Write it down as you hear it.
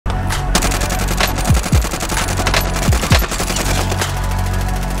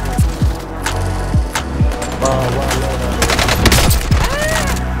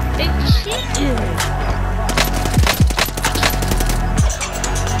They cheating.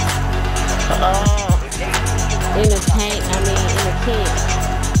 In a tank, I mean in a tent.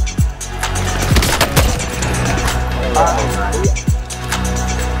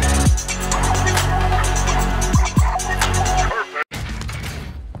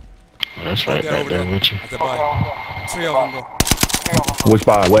 That's right back there with you. At the buy. 3 of them, bro. Which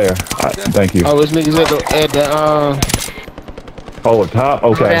by where? Thank you. Oh, this nigga's at the Oh, up top?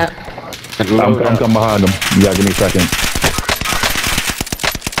 Okay. I'm coming behind them. You gotta give me a second.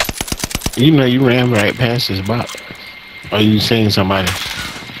 You know you ran right past his bot. Are you seeing somebody?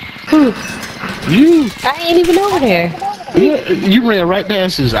 Who? You. I ain't even over there. Yeah, you ran right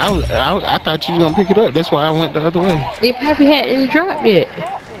past his. I thought you was gonna pick it up. That's why I went the other way. They probably hadn't dropped yet.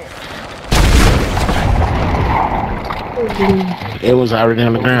 It was already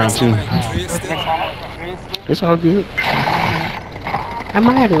on the ground too. It's all good. I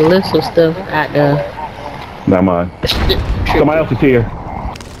might have to lift some stuff out there. Not mine. Somebody else is here.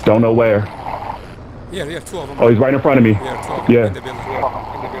 Don't know where. Yeah, 2 of them. Oh, he's right in front of me. Yeah, 2 of them. Yeah. In the building.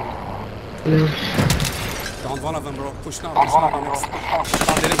 Down 1 of them, bro. Push now. Push now. Next.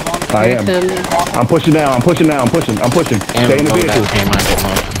 There is 1. I am. I'm pushing now. I'm pushing now. I'm pushing. Stay in the vehicle.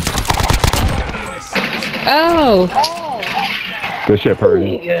 Oh. Good shit,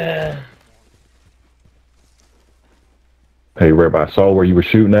 Persian. Yeah. Hey, Rip, I saw where you were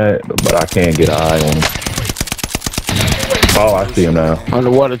shooting at, but I can't get an eye on him. Oh, I see him now.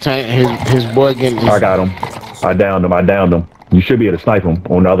 Underwater tank, his boy getting... I got him. I downed him. You should be able to snipe him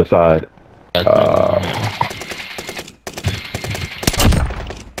on the other side.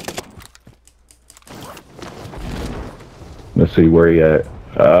 Let's see where he at.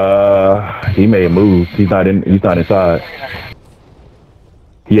 He may have moved. He's not inside.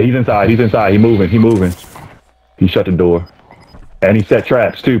 Yeah, he's inside. He moving. He shut the door. And he set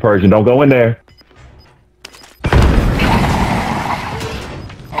traps too, Persian. Don't go in there.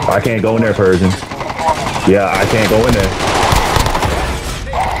 I can't go in there, Persian. Yeah, I can't go in there.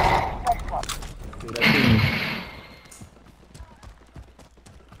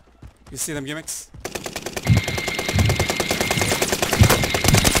 You see them gimmicks?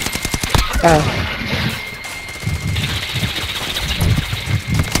 Oh.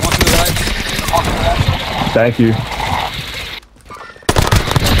 One to the right. Thank you.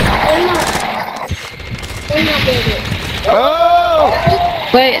 Oh!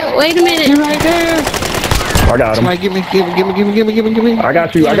 Wait a minute. You're right there. I got him. Somebody give me. I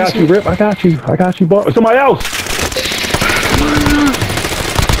got you, Rip. I got you, boy. Somebody else.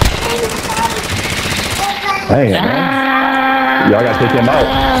 Dang, man. Y'all gotta take him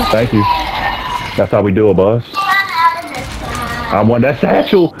out. Thank you. That's how we do it, boss. I want that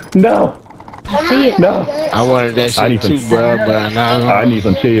satchel. No. See it. No. I wanted that shit too, bro, but nah. I need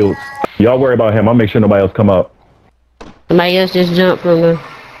some shields. Y'all worry about him. I'll make sure nobody else come up. Somebody else just jumped from the...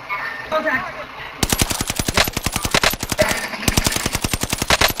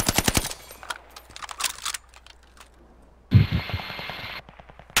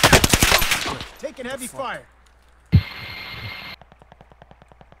 Taking heavy fire.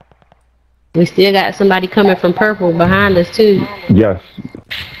 We still got somebody coming from purple behind us too. Yes.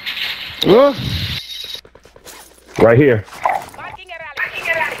 Right here.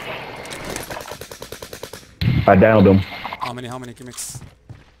 I downed him. How many gimmicks?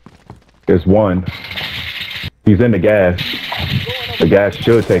 There's one. He's in the gas. The gas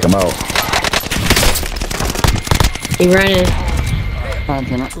should take him out. He running.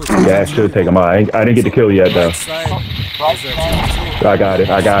 The gas should take him out. I didn't get the kill yet though. I got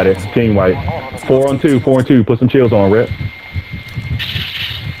it. Team white. 4 on 2. Put some shields on, Rip.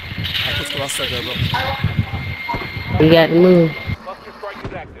 We got to move.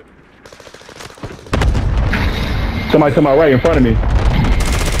 Somebody to my right in front of me.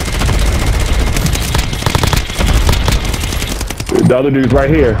 The other dude's right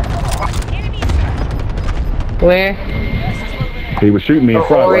here. Where? He was shooting me in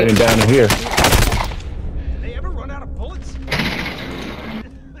front, right and down in here. They ever run out of bullets?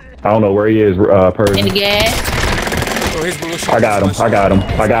 I don't know where he is, Persian. In the gas? I got him.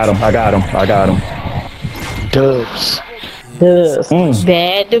 Dubs.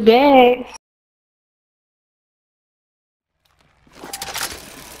 Bad to bad.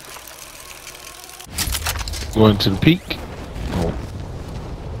 Going to the peak. Oh.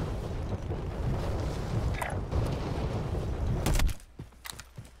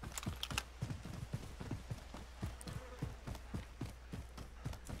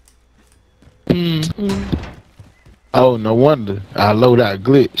 Oh, no wonder our loadout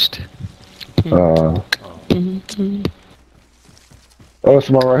glitched. Oh,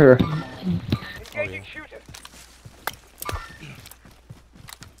 someone right here. Engaging shooter.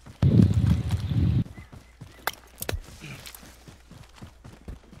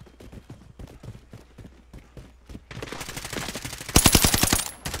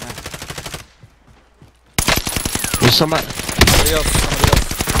 There's somebody. Somebody else.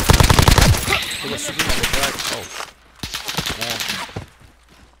 He was shooting at the back. Oh.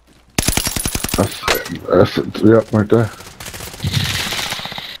 That's it. Yep, right there.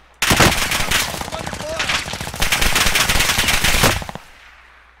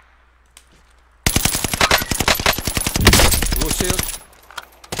 Blue shield.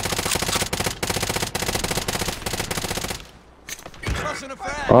 Tossing a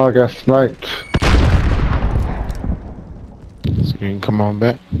frag. Oh, I got sniped. So you can come on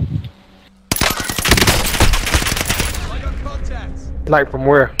back. I got contacts. Like from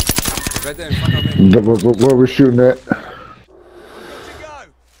where? He's right there in front of me. Where we shooting at? Good to go.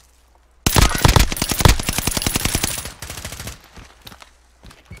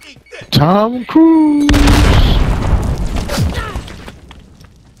 Eat this. Tom Cruise.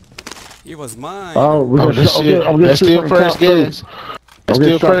 He was mine. Oh, we Oh, gonna that's shot- it. I'm getting That's shot still from the first top, too. gas. I'm That's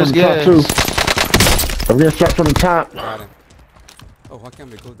getting still shot from first the top gas. too. I'm getting shot from the top. Got him. Oh, why can't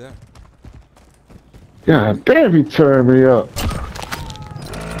we go there? God damn, he turned me up.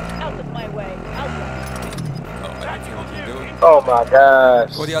 Out of my way. Out of Oh, I don't think we can do it. Oh my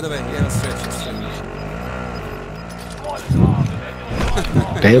gosh. Go the other way. Yeah, straight.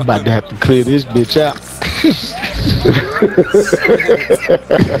 They about to have to clear this bitch out.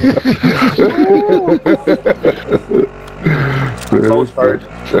 Close first.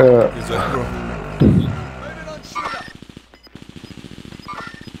 He's right, bro. Moving on shooter.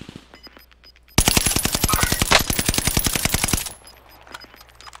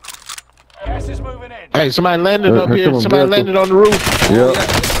 Gas is moving in. Hey, somebody landed up Here here. come a Somebody vehicle. landed on the roof. Yep. I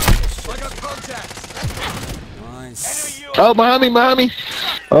got contacts. Nice. Enemy Oh, behind me.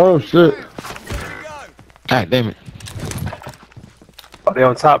 Oh shit. Good to go. God damn it. Oh, they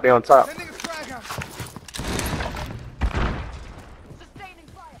on top. They on top. Sending a frag out. Sustaining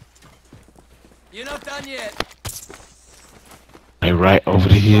fire. You're not done yet. Hey, right over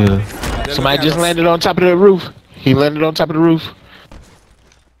the hill. Somebody just landed on top of the roof. He landed on top of the roof.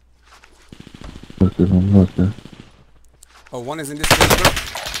 Okay. Oh, one is in this place, bro.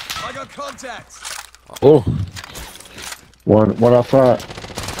 I got contacts. Oh. One outside.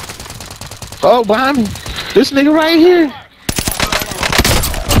 Oh, behind me. This nigga right here.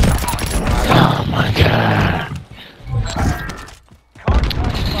 Oh my god.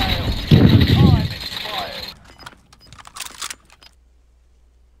 Contact failed. Time expired.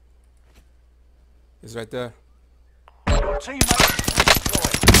 He's right there. Your teammates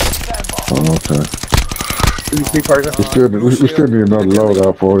redeployed. Stand by. Oh, okay. You see person? We still need another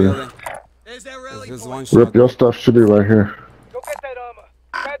loadout for you. There's their rally There's point. one shot. Rip, your stuff should be right here. Go get that armor.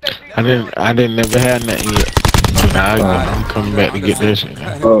 Grab that I didn't never have nothing yet. I'm coming back to get this shit.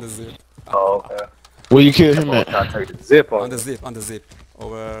 On the zip. Oh, okay. Where you killed him at? I'll take the zip On on. the zip. On the zip.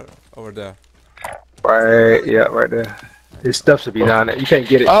 Over there. Right, yeah, right there. His stuff should be down there. You can't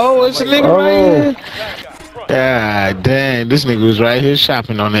get it. Oh, it's a nigga Oh. right here. God damn, this nigga was right here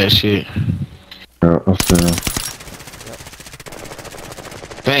shopping on that shit. Yeah, I see him.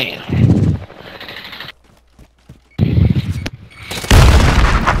 Damn.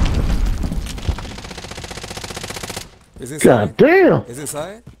 He's inside. God damn. He's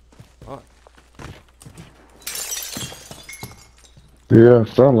inside. Yeah,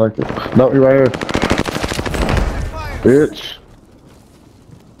 sound like it. No, you right here. Bitch.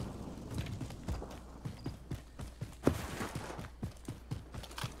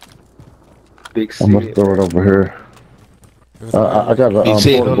 Big I'm gonna city. throw it over here. I got a He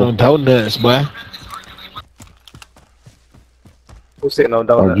sitting on portable. them donuts, boy. Who's sitting on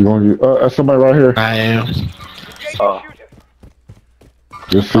Oh, donuts? you want you? Somebody right here. I am. Oh.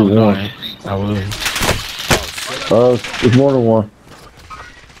 Just see I'm one. going. I will. There's more than one.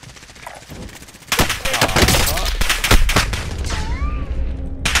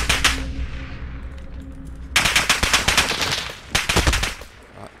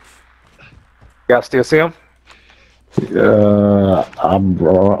 Y'all still see him? I'm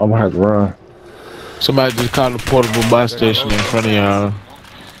gonna have to run. Somebody just called a portable bus station in front of y'all.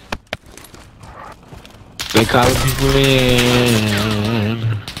 They calling people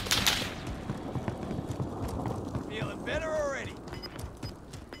in. Feeling better already.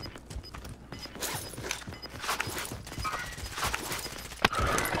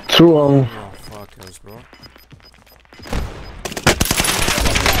 Two of them. Oh, fuckers, bro.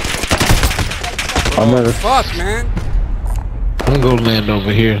 I'm at a Fuck, man. I'm gonna go land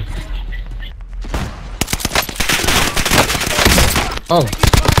over here. Oh.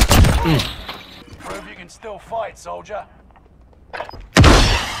 Prove you can still fight, soldier.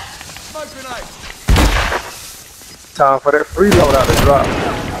 Smoke grenade. Time for that free loadout to drop.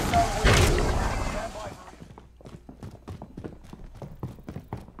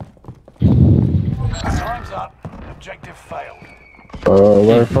 Time's up. Objective failed.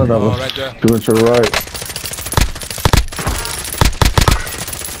 right in front of Oh, us. right there. Do it to the right.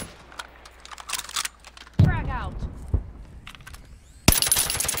 Frag out.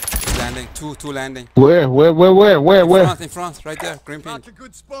 Landing. Two landing. Where? In front, right there. Green pin. Marked a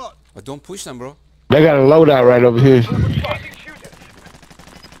good spot. But don't push them, bro. They got a loadout right over here. Fighting shooters.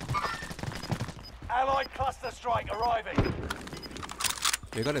 Allied cluster strike arriving.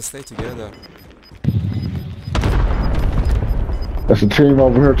 We gotta stay together. That's a team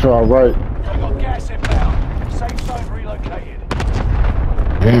over here to our right. We've got gas inbound. Safe zone relocated.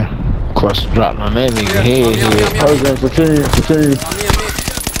 Yeah. Cluster dropping on that nigga head here. Persian, it's a team. It's a team.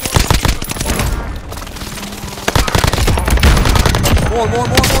 On me.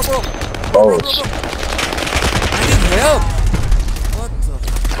 More, bro. Oh. I need help. What the?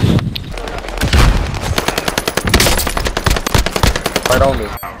 Right on me.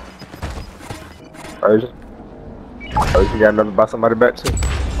 Persian. You got another by somebody back too.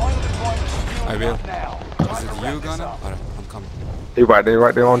 I will. Now. Is it you, Gunner? Alright, I'm coming. He right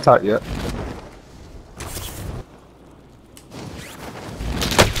there on top, yeah.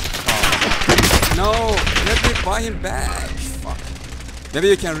 No, let me buy him back. Fuck. Maybe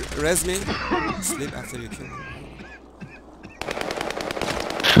you can res me. Sleep after you kill him.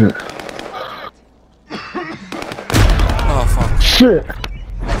 Shit. Oh fuck. Shit.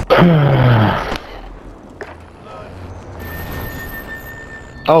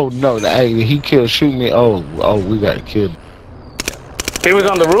 Oh no, hey, he killed, shoot me. Oh, we got killed. He was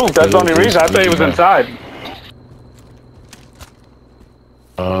on the roof. That's the only reason. I thought he was inside.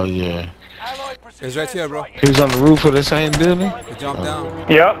 Oh yeah. He's right here, bro. He was on the roof of the same building? He jumped down.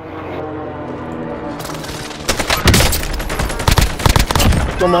 Yep.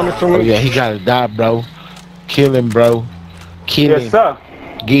 Oh yeah, he gotta die, bro. Kill him, bro. Kill him. Yes, sir.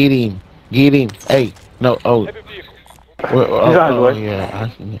 Get him. Hey, no, oh. Well, He's on his way. Yeah.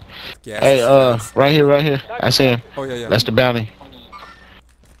 Yes. Hey, right here. I see him. Oh yeah. That's the bounty.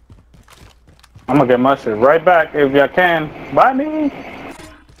 I'm gonna get my shit right back if y'all can. Buy me.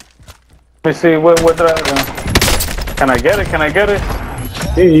 Let me see what did I do? Can I get it?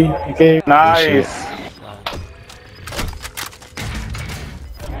 Okay. Nice.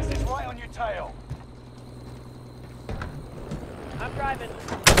 Gas is right on your tail. I'm driving.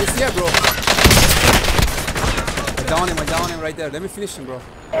 He's here, bro. I down him right there. Let me finish him, bro.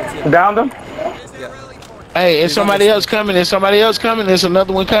 Downed him. Yeah. Hey, is somebody else coming? There's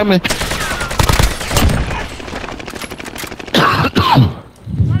another one coming.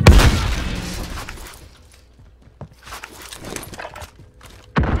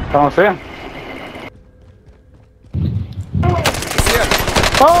 Don't see him. He's here.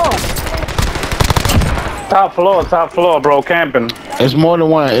 Oh! Top floor, bro, camping. It's more than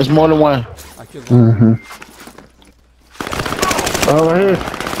one. I killed him. Mm-hmm. Oh,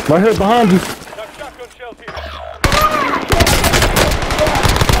 right here behind you. Shotgun shells here.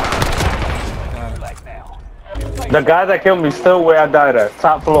 The guy that killed me still where I died at.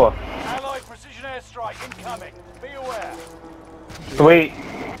 Top floor. Allied precision airstrike incoming. Be aware. Sweet.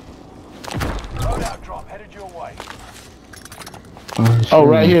 Loadout drop headed your way. Oh,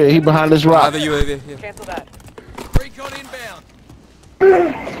 right here. He behind this I rock. have a UAV here. Cancel that. Recon inbound.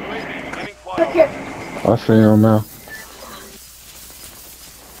 Beginning flyover. I see him now.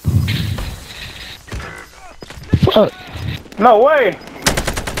 Fuck. No way.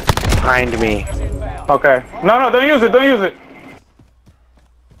 Behind me. Okay. No, don't use it.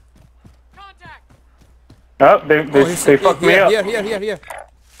 Oh, they fucked me up. Here.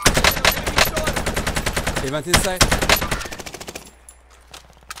 He went inside.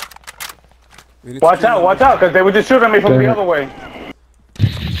 We need to Watch kill him. out, because they were just shooting me from the other way.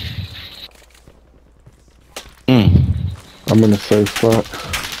 I'm in a safe spot.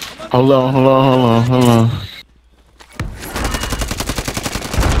 Hold on.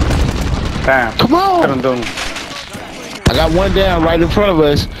 Damn. Come on. Couldn't do. I got one down right in front of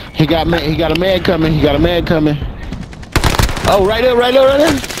us. He got a man coming. Oh, right there.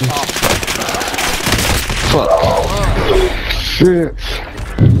 Fuck. Shit.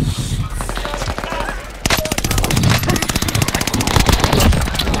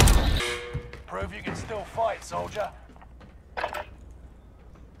 Prove you can still fight, soldier.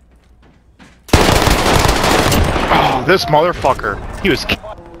 this motherfucker. He was.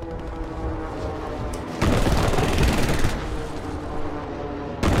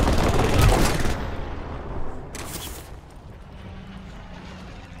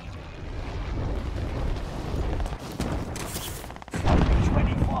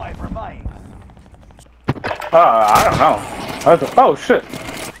 I don't know. Oh shit.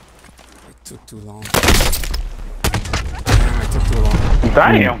 It took too long. Damn, it took too long.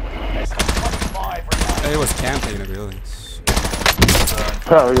 Damn. It was camping in the building.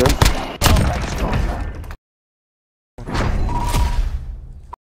 Oh yeah.